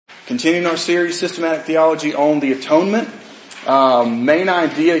Continuing our series, Systematic Theology on the Atonement. Main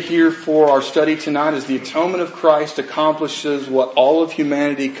idea here for our study tonight is the atonement of Christ accomplishes what all of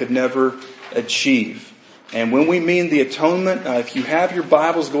humanity could never achieve. And when we mean the atonement, if you have your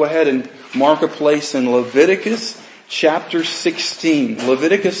Bibles, go ahead and mark a place in Leviticus chapter 16.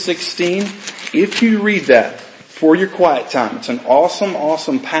 Leviticus 16, if you read that for your quiet time, it's an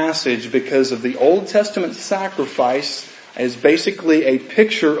awesome passage because of the Old Testament sacrifice is basically a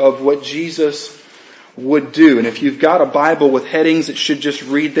picture of what Jesus would do. And if you've got a Bible with headings, it should just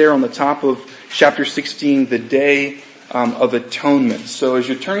read there on the top of chapter 16, the Day of Atonement. So as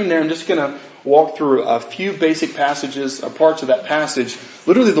you're turning there, I'm just going to walk through a few basic passages, parts of that passage.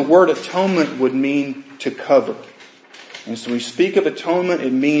 Literally the word atonement would mean to cover. And so when we speak of atonement,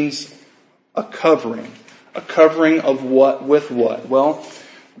 it means a covering. A covering of what with what? Well,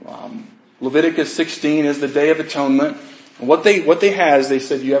 Leviticus 16 is the Day of Atonement. What they had is they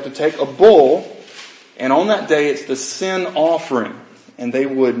said you have to take a bull, and on that day it's the sin offering. And they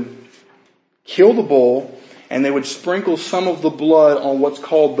would kill the bull, and they would sprinkle some of the blood on what's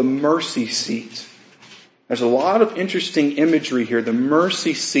called the mercy seat. There's a lot of interesting imagery here. The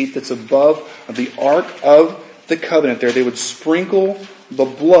mercy seat that's above the Ark of the Covenant there. They would sprinkle the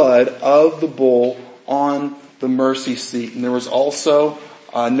blood of the bull on the mercy seat. And there was also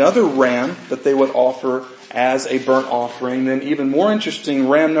another ram that they would offer as a burnt offering. Then even more interesting,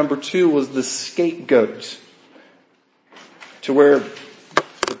 ram number 2 was the scapegoat, to where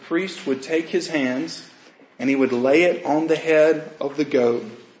the priest would take his hands and he would lay it on the head of the goat,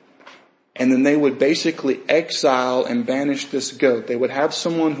 and then they would basically exile and banish this goat. They would have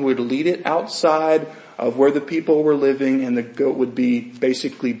someone who would lead it outside of where the people were living, and the goat would be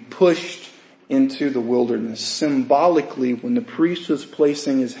basically pushed into the wilderness. Symbolically, when the priest was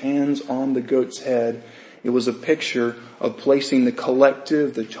placing his hands on the goat's head, it was a picture of placing the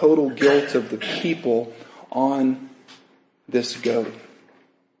collective, the total guilt of the people on this goat.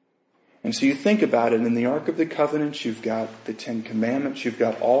 And so you think about it, in the Ark of the Covenant, you've got the 10 Commandments, you've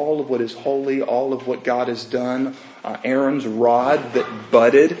got all of what is holy, all of what God has done, Aaron's rod that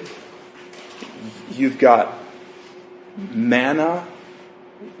budded, you've got manna,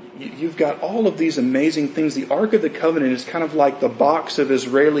 you've got all of these amazing things. The Ark of the Covenant is kind of like the box of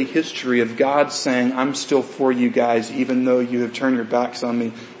Israeli history of God saying, I'm still for you guys, even though you have turned your backs on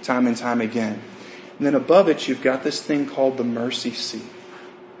me time and time again. And then above it, you've got this thing called the mercy seat.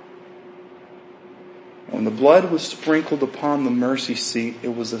 When the blood was sprinkled upon the mercy seat,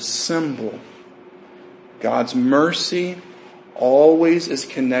 it was a symbol. God's mercy always is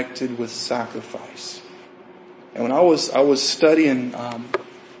connected with sacrifice. And when I was studying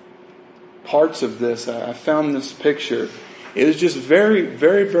parts of this, I found this picture. It was just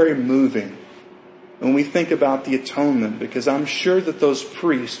very moving when we think about the atonement, because I'm sure that those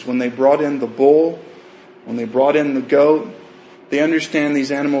priests, when they brought in the bull, when they brought in the goat, they understand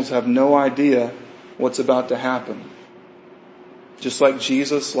these animals have no idea what's about to happen. Just like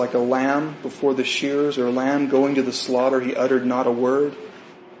Jesus, like a lamb before the shearers, or a lamb going to the slaughter, he uttered not a word.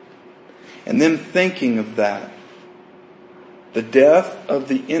 And then thinking of that, the death of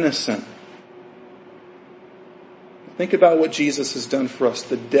the innocent. Think about what Jesus has done for us.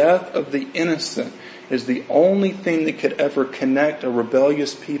 The death of the innocent is the only thing that could ever connect a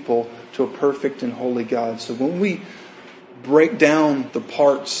rebellious people to a perfect and holy God. So when we break down the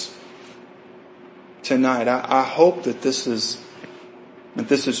parts tonight, I hope that this is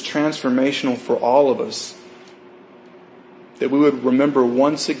transformational for all of us. That we would remember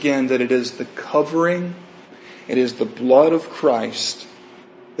once again that it is the covering, it is the blood of Christ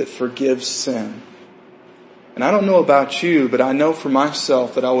that forgives sin. And I don't know about you, but I know for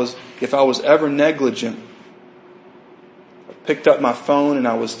myself that if I was ever negligent, I picked up my phone and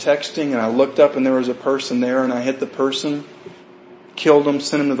I was texting and I looked up and there was a person there and I hit the person, killed them,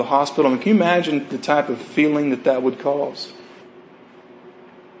 sent them to the hospital. I mean, can you imagine the type of feeling that would cause?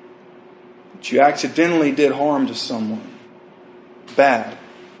 That you accidentally did harm to someone. Bad.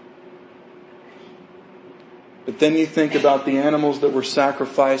 But then you think about the animals that were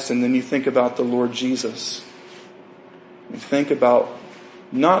sacrificed, and then you think about the Lord Jesus. You think about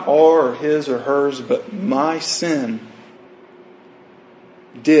not our or his or hers, but my sin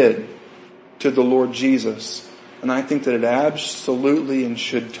did to the Lord Jesus. And I think that it absolutely and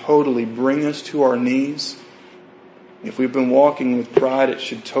should totally bring us to our knees. If we've been walking with pride, it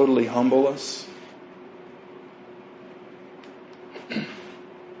should totally humble us.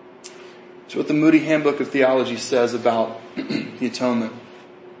 It's what the Moody Handbook of Theology says about the atonement.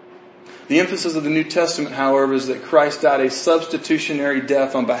 The emphasis of the New Testament, however, is that Christ died a substitutionary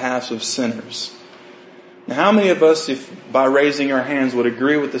death on behalf of sinners. Now, how many of us, if by raising our hands, would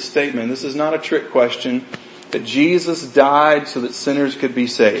agree with the statement, this is not a trick question, that Jesus died so that sinners could be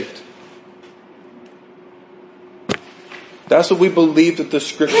saved? That's what we believe that the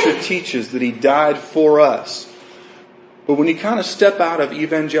Scripture teaches, that He died for us. But when you kind of step out of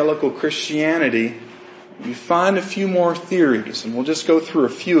evangelical Christianity, you find a few more theories, and we'll just go through a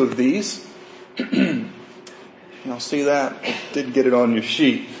few of these. You'll see that. I did get it on your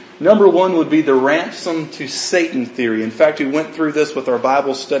sheet. Number one would be the ransom to Satan theory. In fact, we went through this with our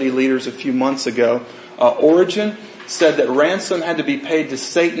Bible study leaders a few months ago. Origen said that ransom had to be paid to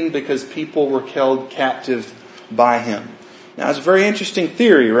Satan because people were held captive by him. Now, it's a very interesting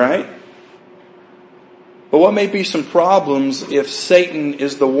theory, right? But what may be some problems if Satan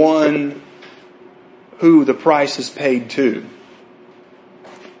is the one who the price is paid to?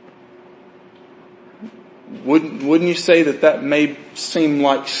 Wouldn't you say that may seem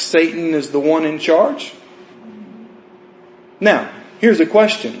like Satan is the one in charge? Now, here's a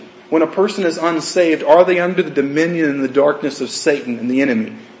question. When a person is unsaved, are they under the dominion and the darkness of Satan and the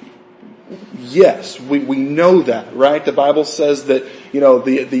enemy? Yes, we know that, right? The Bible says that,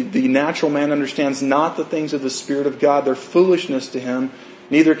 the natural man understands not the things of the Spirit of God. They're foolishness to him.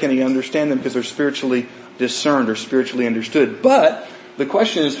 Neither can he understand them because they're spiritually discerned or spiritually understood. But the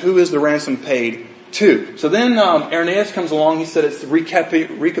question is, who is the ransom paid to? So then Irenaeus comes along. He said it's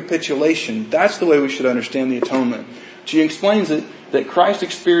recapitulation. That's the way we should understand the atonement. She explains it that Christ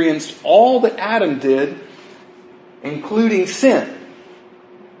experienced all that Adam did, including sin.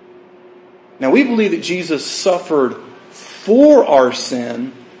 Now, we believe that Jesus suffered for our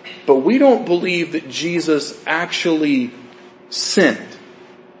sin, but we don't believe that Jesus actually sinned.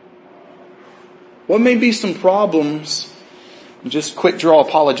 What may be some problems, just quick draw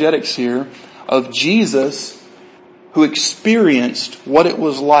apologetics here, of Jesus who experienced what it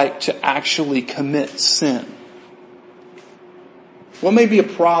was like to actually commit sin? What may be a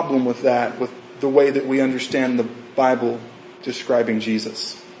problem with that, with the way that we understand the Bible describing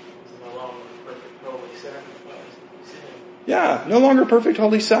Jesus? Yeah, no longer perfect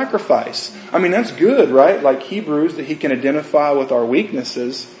holy sacrifice. I mean, that's good, right? Like Hebrews, that He can identify with our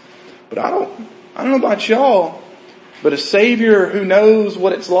weaknesses. But I don't know about y'all, but a Savior who knows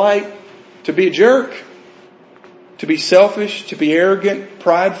what it's like to be a jerk, to be selfish, to be arrogant,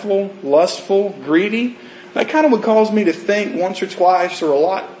 prideful, lustful, greedy, that kind of would cause me to think once or twice or a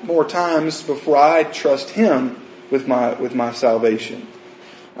lot more times before I trust Him with my salvation.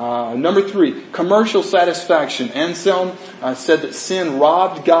 Number 3, commercial satisfaction. Anselm said that sin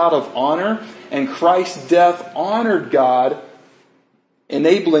robbed God of honor, and Christ's death honored God,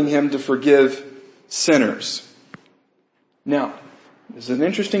 enabling Him to forgive sinners. Now, this is an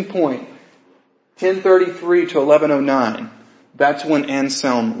interesting point. 1033 to 1109. That's when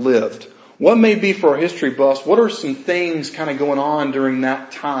Anselm lived. What may be for our history buffs, what are some things kind of going on during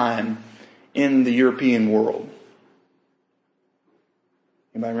that time in the European world?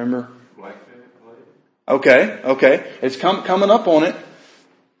 Anybody remember? Okay. It's coming up on it.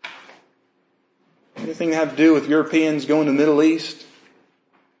 Anything to have to do with Europeans going to the Middle East?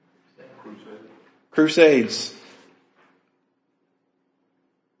 Crusades.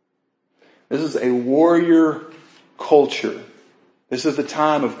 This is a warrior culture. This is the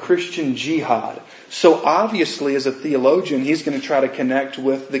time of Christian jihad. So obviously, as a theologian, he's going to try to connect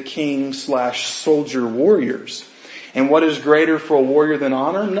with the king/soldier warriors. And what is greater for a warrior than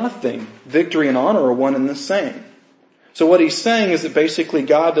honor? Nothing. Victory and honor are one and the same. So what he's saying is that basically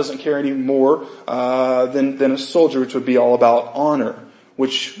God doesn't care any more than a soldier, which would be all about honor.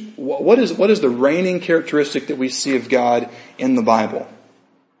 What is the reigning characteristic that we see of God in the Bible?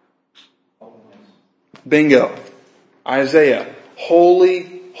 Bingo. Isaiah.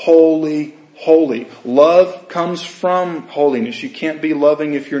 Holy, holy, holy. Love comes from holiness. You can't be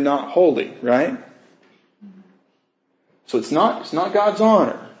loving if you're not holy, right? So it's not God's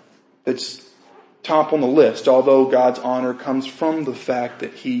honor that's top on the list, although God's honor comes from the fact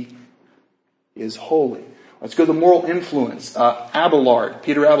that He is holy. Let's go to the moral influence. Abelard,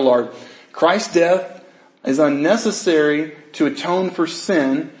 Peter Abelard. Christ's death is unnecessary to atone for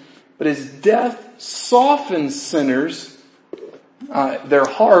sin, but His death softens sinners, their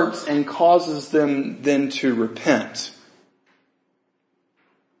hearts, and causes them then to repent.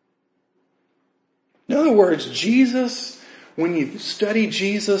 In other words, Jesus, when you study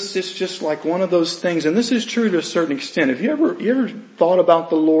Jesus, it's just like one of those things, and this is true to a certain extent. Have you ever thought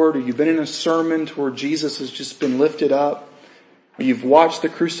about the Lord, or you've been in a sermon to where Jesus has just been lifted up, or you've watched the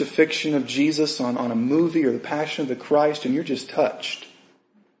crucifixion of Jesus on a movie or the Passion of the Christ, and you're just touched?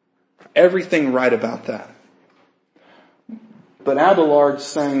 Everything right about that. But Abelard's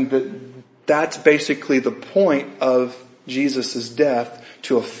saying that that's basically the point of Jesus' death,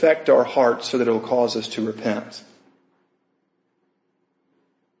 to affect our hearts so that it will cause us to repent.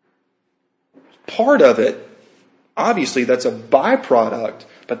 Part of it, obviously that's a byproduct,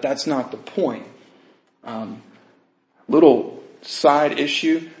 but that's not the point. Little side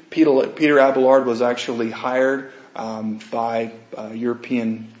issue, Peter Abelard was actually hired by a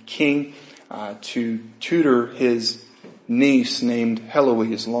European king to tutor his niece named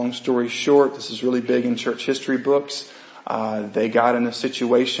Heloise. Long story short, this is really big in church history books. They got in a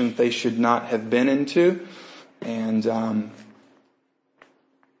situation they should not have been into, and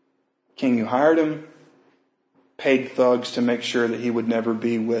king who hired him paid thugs to make sure that he would never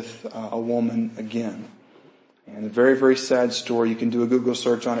be with a woman again. And a very, very sad story. You can do a Google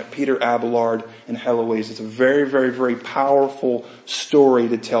search on it. Peter Abelard and Heloise. It's a very, very, very powerful story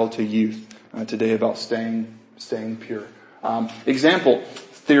to tell to youth today about staying pure. Example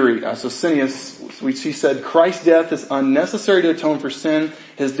theory. So Cineas, she said, Christ's death is unnecessary to atone for sin.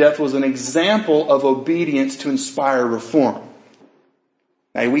 His death was an example of obedience to inspire reform.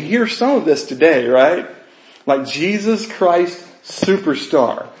 Now we hear some of this today, right? Like Jesus Christ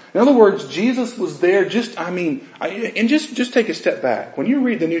superstar. In other words, Jesus was there just take a step back. When you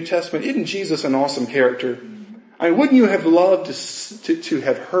read the New Testament, isn't Jesus an awesome character? I mean, wouldn't you have loved to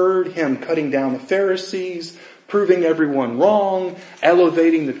have heard him cutting down the Pharisees, proving everyone wrong,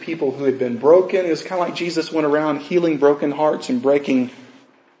 elevating the people who had been broken? It was kind of like Jesus went around healing broken hearts and breaking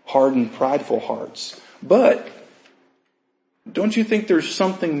hardened, prideful hearts. But don't you think there's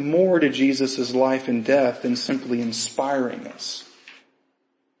something more to Jesus' life and death than simply inspiring us?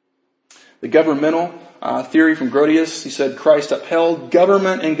 The governmental theory from Grotius, he said Christ upheld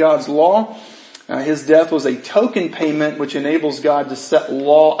government and God's law. His death was a token payment which enables God to set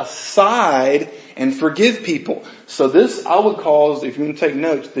law aside and forgive people. So this I would call, if you want to take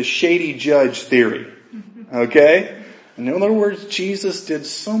notes, the shady judge theory. Okay? In other words, Jesus did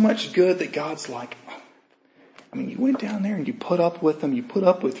so much good that God's like, you went down there and you put up with them. You put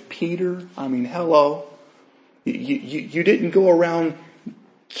up with Peter. Hello. You didn't go around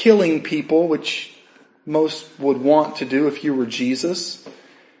killing people, which most would want to do if you were Jesus.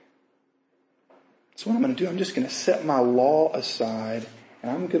 So what I'm going to do, I'm just going to set my law aside and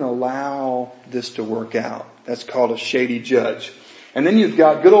I'm going to allow this to work out. That's called a shady judge. And then you've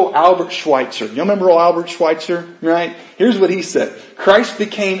got good old Albert Schweitzer. You remember old Albert Schweitzer, right? Here's what he said. Christ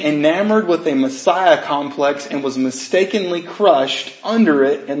became enamored with a Messiah complex and was mistakenly crushed under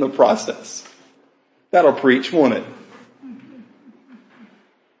it in the process. That'll preach, won't it?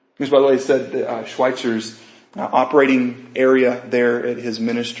 This, by the way, said that Schweitzer's operating area there at his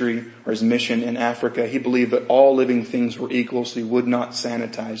ministry or his mission in Africa, he believed that all living things were equal, so he would not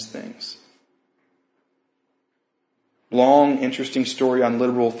sanitize things. Long, interesting story on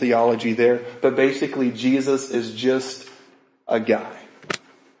liberal theology there, but basically Jesus is just a guy.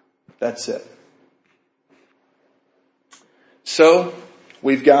 That's it. So,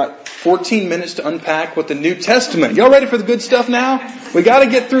 we've got 14 minutes to unpack what the New Testament. Y'all ready for the good stuff now? We gotta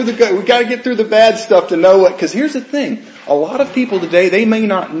get through the bad stuff to know what, cause here's the thing. A lot of people today, they may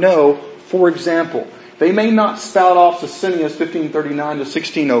not know, for example, they may not spout off Socinius 1539 to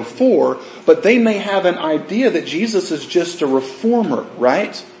 1604, but they may have an idea that Jesus is just a reformer,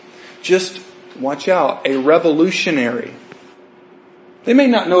 right? Just, watch out, a revolutionary. They may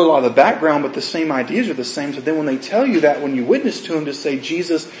not know a lot of the background, but the same ideas are the same. So then when they tell you that, when you witness to them, to say,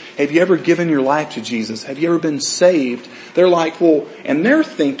 Jesus, have you ever given your life to Jesus? Have you ever been saved? They're like, well, and they're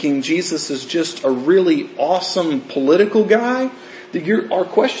thinking Jesus is just a really awesome political guy. Our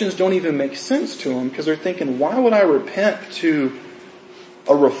questions don't even make sense to them because they're thinking, why would I repent to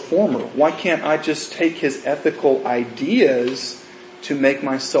a reformer? Why can't I just take his ethical ideas to make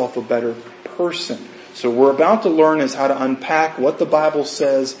myself a better person? So we're about to learn is how to unpack what the Bible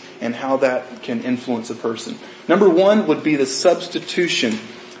says and how that can influence a person. Number one would be the substitution,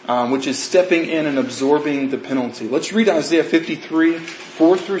 which is stepping in and absorbing the penalty. Let's read Isaiah 53,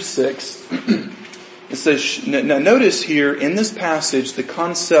 4 through 6. It says, now notice here in this passage the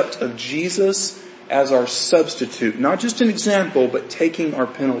concept of Jesus as our substitute. Not just an example, but taking our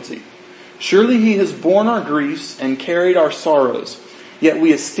penalty. Surely he has borne our griefs and carried our sorrows. Yet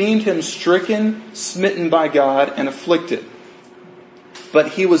we esteemed him stricken, smitten by God, and afflicted. But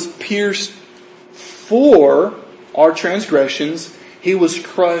he was pierced for our transgressions. He was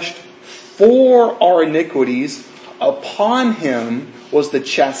crushed for our iniquities. Upon him was the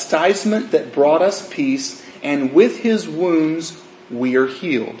chastisement that brought us peace, and with his wounds we are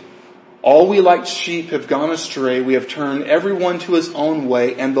healed. All we like sheep have gone astray. We have turned everyone to his own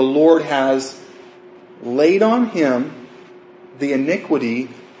way, and the Lord has laid on him the iniquity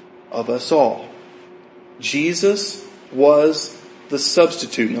of us all. Jesus was the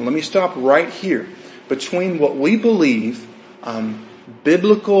substitute. Now let me stop right here. Between what we believe,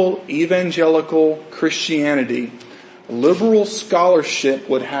 biblical evangelical Christianity, liberal scholarship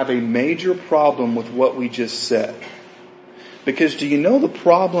would have a major problem with what we just said. Because do you know the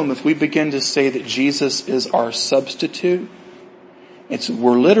problem if we begin to say that Jesus is our substitute?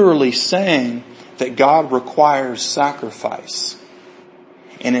 We're literally saying that God requires sacrifice.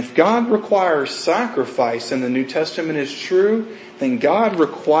 And if God requires sacrifice and the New Testament is true, then God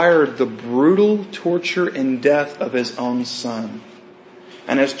required the brutal torture and death of His own Son.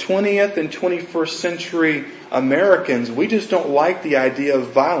 And as 20th and 21st century Americans, we just don't like the idea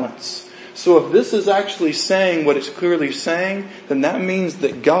of violence. So if this is actually saying what it's clearly saying, then that means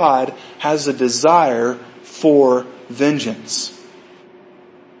that God has a desire for vengeance.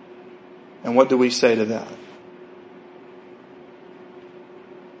 And what do we say to that?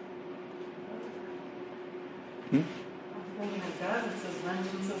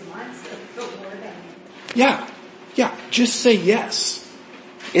 Yeah, just say yes.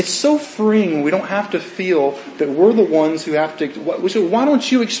 It's so freeing when we don't have to feel that we're the ones who have to. Why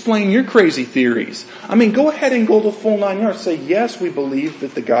don't you explain your crazy theories? I mean, go ahead and go the full 9 yards. Say, yes, we believe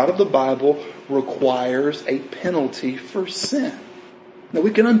that the God of the Bible requires a penalty for sin. Now,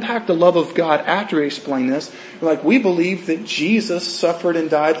 we can unpack the love of God after we explain this. Like, we believe that Jesus suffered and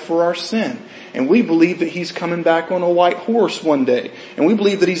died for our sin. And we believe that He's coming back on a white horse one day. And we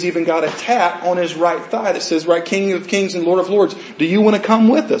believe that He's even got a tat on His right thigh that says, right, King of Kings and Lord of Lords, do you want to come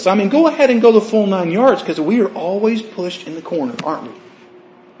with us? I mean, go ahead and go the full 9 yards, because we are always pushed in the corner, aren't we?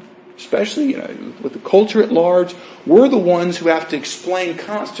 Especially, with the culture at large, we're the ones who have to explain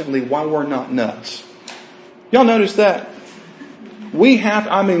constantly why we're not nuts. Y'all notice that? We've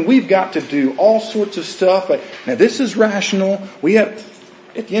got to do all sorts of stuff. Now, this is rational. We have,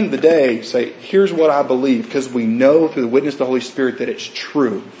 at the end of the day, say, here's what I believe, because we know through the witness of the Holy Spirit that it's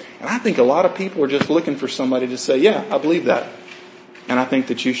true. And I think a lot of people are just looking for somebody to say, yeah, I believe that. And I think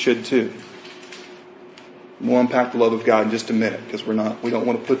that you should too. We'll unpack the love of God in just a minute, because we don't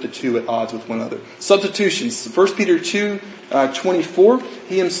want to put the two at odds with one another. Substitutions. 1 Peter 2:24.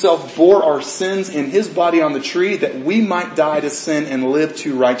 He Himself bore our sins in His body on the tree, that we might die to sin and live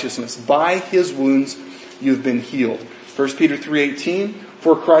to righteousness. By His wounds you've been healed. 1 Peter 3:18.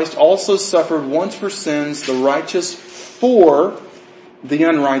 For Christ also suffered once for sins, the righteous for the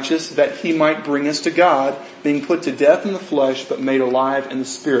unrighteous, that He might bring us to God, being put to death in the flesh, but made alive in the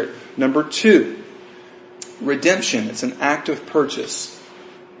Spirit. Number 2. Redemption. It's an act of purchase.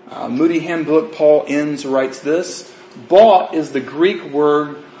 Moody Handbook, Paul Enns writes this. Bought is the Greek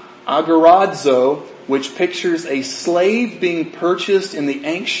word agorazo, which pictures a slave being purchased in the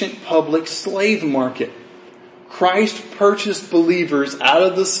ancient public slave market. Christ purchased believers out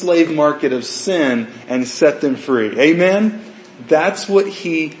of the slave market of sin and set them free. Amen? That's what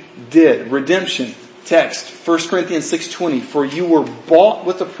He did. Redemption. Text, 1 Corinthians 6:20. For you were bought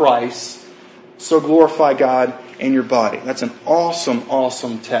with a price, so glorify God in your body. That's an awesome,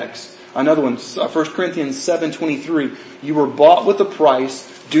 awesome text. Another one, 1 Corinthians 7:23. You were bought with a price.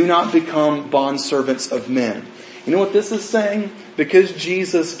 Do not become bondservants of men. You know what this is saying? Because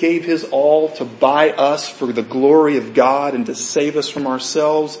Jesus gave His all to buy us for the glory of God and to save us from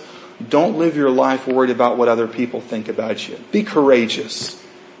ourselves, don't live your life worried about what other people think about you. Be courageous.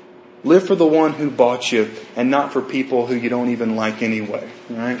 Live for the one who bought you and not for people who you don't even like anyway.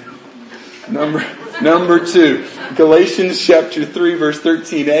 Right? Number 2, Galatians chapter 3 verse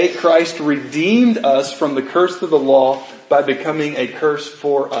 13a, Christ redeemed us from the curse of the law by becoming a curse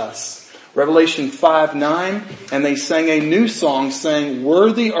for us. Revelation 5:9, and they sang a new song saying,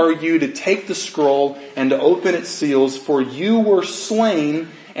 worthy are you to take the scroll and to open its seals, for you were slain,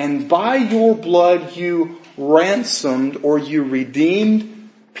 and by your blood you ransomed, or you redeemed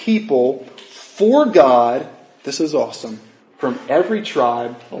people for God, this is awesome, from every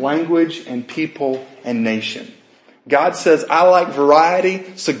tribe, language, and people and nation. God says, I like variety,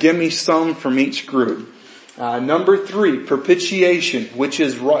 so give me some from each group. Number 3, propitiation, which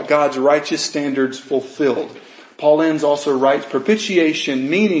is God's righteous standards fulfilled. Paul Enns also writes, propitiation,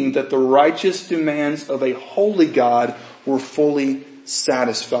 meaning that the righteous demands of a holy God were fully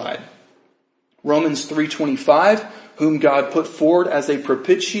satisfied. Romans 3:25, whom God put forward as a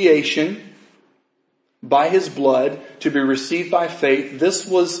propitiation by His blood to be received by faith. This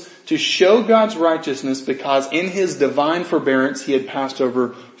was to show God's righteousness, because in His divine forbearance He had passed over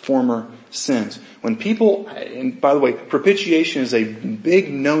former sins. When people, and by the way, propitiation is a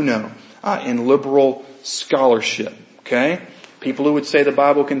big no-no in liberal scholarship. Okay? People who would say the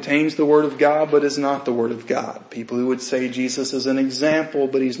Bible contains the Word of God but is not the Word of God. People who would say Jesus is an example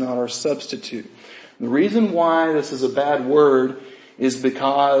but He's not our substitute. The reason why this is a bad word is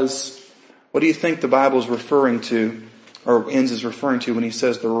because, what do you think the Bible is referring to, or Enns is referring to when he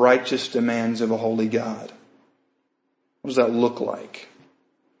says the righteous demands of a holy God? What does that look like?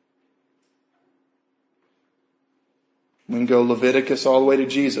 We can go Leviticus all the way to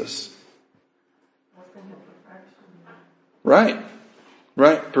Jesus. Right.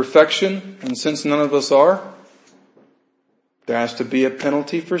 Perfection. And since none of us are, there has to be a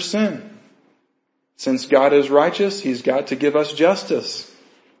penalty for sin. Since God is righteous, He's got to give us justice.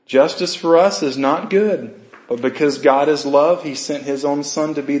 Justice for us is not good. But because God is love, He sent His own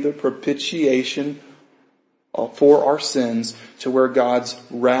Son to be the propitiation for our sins, to where God's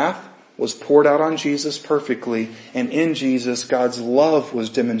wrath was poured out on Jesus perfectly, and in Jesus God's love was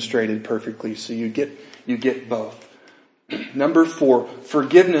demonstrated perfectly. So you get both. Number 4,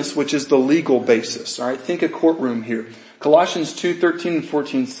 forgiveness, which is the legal basis. All right, think a courtroom here. Colossians 2:13 and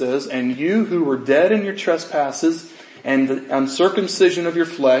 14 says, "And you who were dead in your trespasses and the uncircumcision of your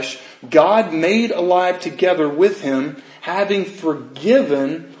flesh, God made alive together with Him, having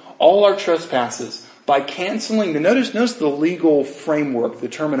forgiven all our trespasses." By canceling, notice the legal framework, the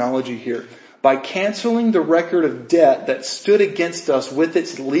terminology here. By canceling the record of debt that stood against us with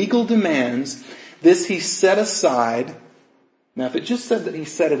its legal demands, this He set aside. Now if it just said that He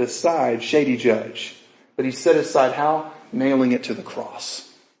set it aside, shady judge. But He set aside how? Nailing it to the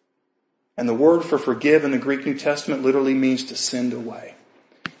cross. And the word for forgive in the Greek New Testament literally means to send away.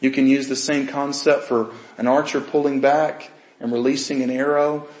 You can use the same concept for an archer pulling back and releasing an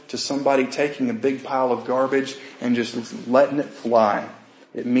arrow to somebody taking a big pile of garbage and just letting it fly.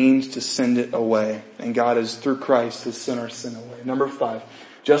 It means to send it away. And God is, through Christ, has sent our sin away. Number 5,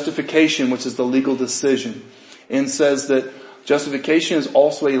 justification, which is the legal decision. And says that justification is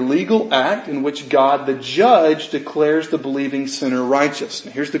also a legal act in which God, the judge, declares the believing sinner righteous.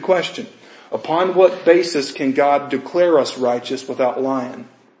 Now here's the question. Upon what basis can God declare us righteous without lying?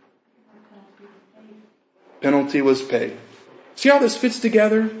 Penalty was paid. See how this fits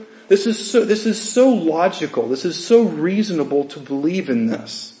together? This is so logical. This is so reasonable to believe in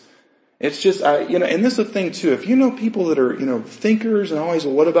this. It's just, and this is the thing too. If you know people that are, thinkers and always,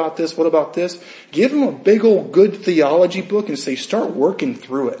 well, what about this? What about this? Give them a big old good theology book and say, start working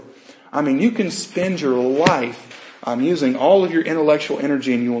through it. I mean, you can spend your life using all of your intellectual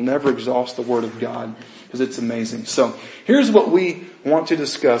energy and you will never exhaust the Word of God because it's amazing. So here's what we want to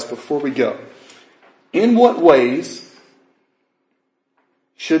discuss before we go. In what ways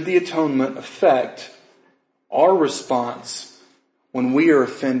should the atonement affect our response when we are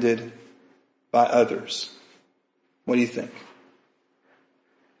offended by others? What do you think?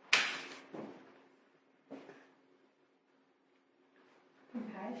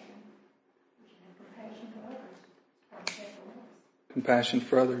 Compassion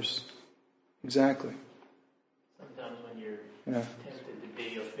for others. Exactly. Sometimes when you're tempted to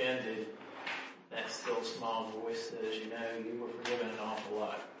be offended, that still small voice says, you were forgiven an awful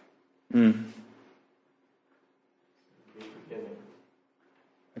lot. Be forgiven.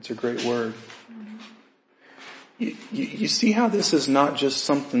 That's a great word. You see how this is not just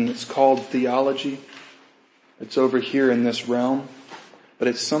something that's called theology? It's over here in this realm, but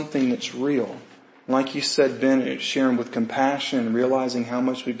it's something that's real. Like you said, Ben, sharing with compassion and realizing how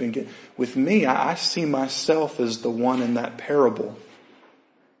much we've been getting. With me, I see myself as the one in that parable.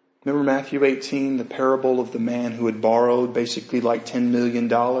 Remember Matthew 18, the parable of the man who had borrowed basically like $10 million?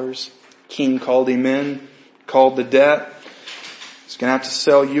 King called him in, called the debt. He's going to have to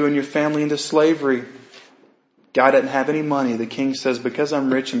sell you and your family into slavery. Guy doesn't have any money. The king says, because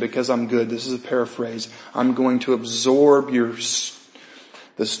I'm rich and because I'm good, this is a paraphrase, I'm going to absorb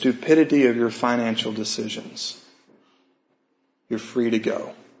the stupidity of your financial decisions. You're free to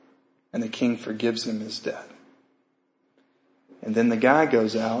go. And the king forgives him his debt. And then the guy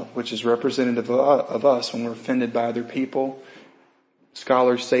goes out, which is representative of us when we're offended by other people.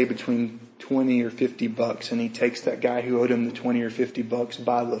 Scholars say between $20 or $50, and he takes that guy who owed him the $20 or $50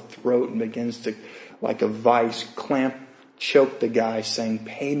 by the throat and begins to, like a vice, choke the guy, saying,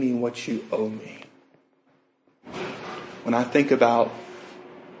 "Pay me what you owe me." When I think about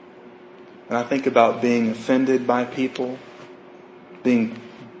being offended by people, being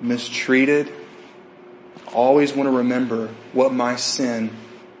mistreated, I always want to remember what my sin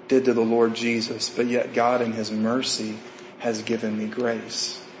did to the Lord Jesus, but yet God in His mercy has given me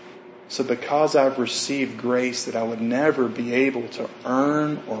grace. So because I've received grace that I would never be able to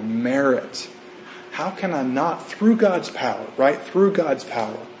earn or merit, how can I not, through God's power, right? Through God's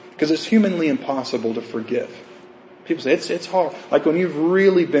power, because it's humanly impossible to forgive. People say it's hard. Like when you've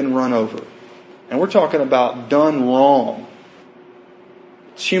really been run over. And we're talking about done wrong.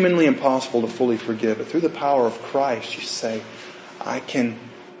 It's humanly impossible to fully forgive. But through the power of Christ, you say, I can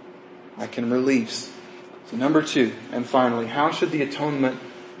release. So number 2, and finally, how should the atonement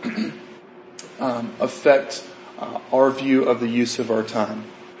affect our view of the use of our time?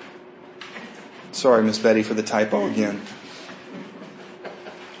 Sorry, Miss Betty, for the typo again.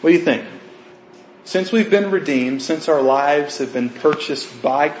 What do you think? Since we've been redeemed, since our lives have been purchased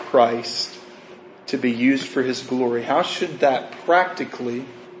by Christ to be used for His glory, how should that practically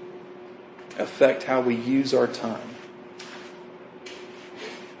affect how we use our time?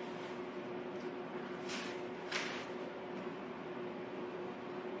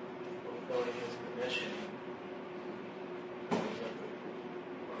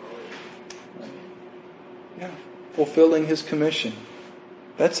 Fulfilling His commission.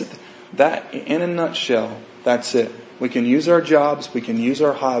 That's it. That, in a nutshell, that's it. We can use our jobs, we can use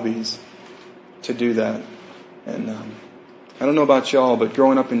our hobbies to do that. And I don't know about y'all, but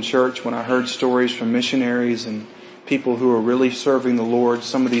growing up in church, when I heard stories from missionaries and people who were really serving the Lord,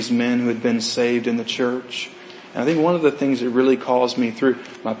 some of these men who had been saved in the church, and I think one of the things that really caused me through,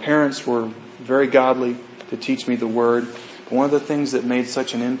 my parents were very godly to teach me the Word, but one of the things that made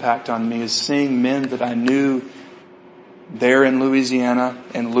such an impact on me is seeing men that I knew there in Louisiana,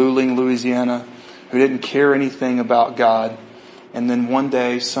 in Luling, Louisiana, who didn't care anything about God. And then one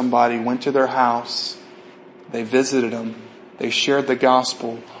day somebody went to their house, they visited them, they shared the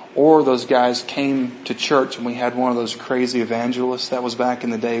gospel, or those guys came to church and we had one of those crazy evangelists. That was back in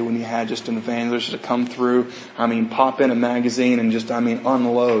the day when you had just an evangelist to come through, pop in a magazine and just,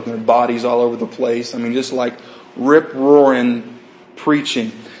 unload. Their bodies all over the place. Just like rip-roaring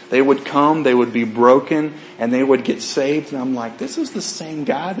preaching. They would come, they would be broken, and they would get saved. And I'm like, this is the same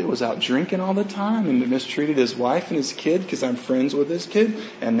guy that was out drinking all the time and mistreated his wife and his kid because I'm friends with his kid.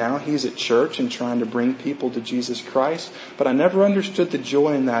 And now he's at church and trying to bring people to Jesus Christ. But I never understood the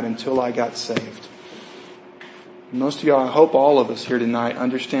joy in that until I got saved. Most of y'all, I hope all of us here tonight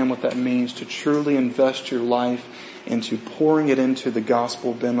understand what that means to truly invest your life into pouring it into the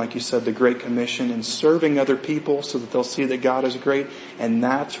gospel, Ben, like you said, the Great Commission, and serving other people so that they'll see that God is great. And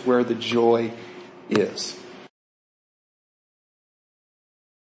that's where the joy is.